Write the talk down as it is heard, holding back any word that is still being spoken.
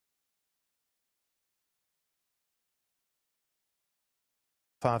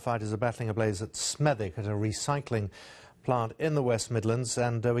Firefighters are battling a blaze at Smethwick at a recycling plant in the West Midlands,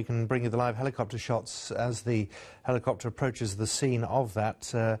 and we can bring you the live helicopter shots as the helicopter approaches the scene of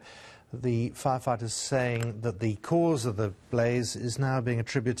that. The firefighters saying that the cause of the blaze is now being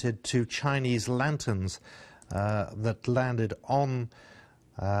attributed to Chinese lanterns that landed on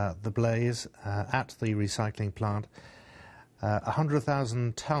the blaze at the recycling plant.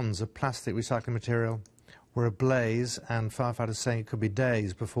 100,000 tonnes of plastic recycling material were ablaze, and firefighters saying it could be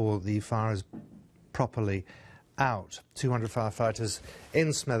days before the fire is properly out. 200 firefighters in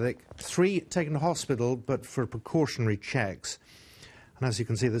Smethwick, 3 taken to hospital but for precautionary checks. And as you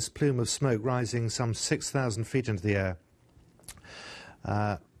can see, this plume of smoke rising some 6,000 feet into the air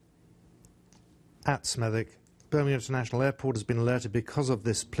at Smethwick. Birmingham International Airport has been alerted because of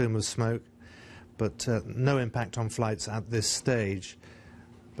this plume of smoke, but no impact on flights at this stage.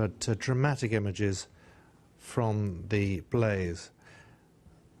 But dramatic images from the blaze.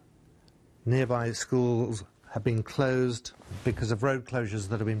 Nearby schools have been closed because of road closures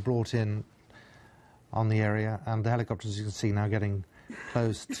that have been brought in on the area, and the helicopters, as you can see, now getting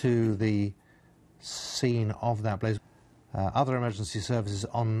close to the scene of that blaze. Other emergency services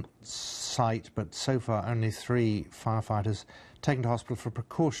on site, but so far only 3 firefighters taken to hospital for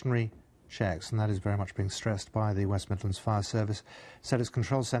precautionary checks, and that is very much being stressed by the West Midlands Fire Service. Said its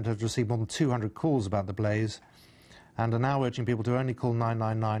control centre has received more than 200 calls about the blaze and are now urging people to only call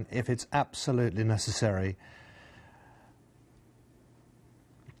 999 if it's absolutely necessary.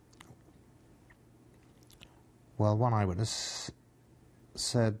 Well, one eyewitness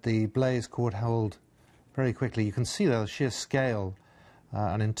said the blaze caught hold very quickly. You can see there the sheer scale.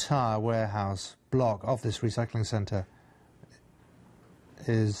 An entire warehouse block of this recycling centre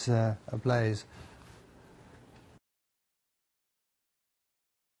is ablaze.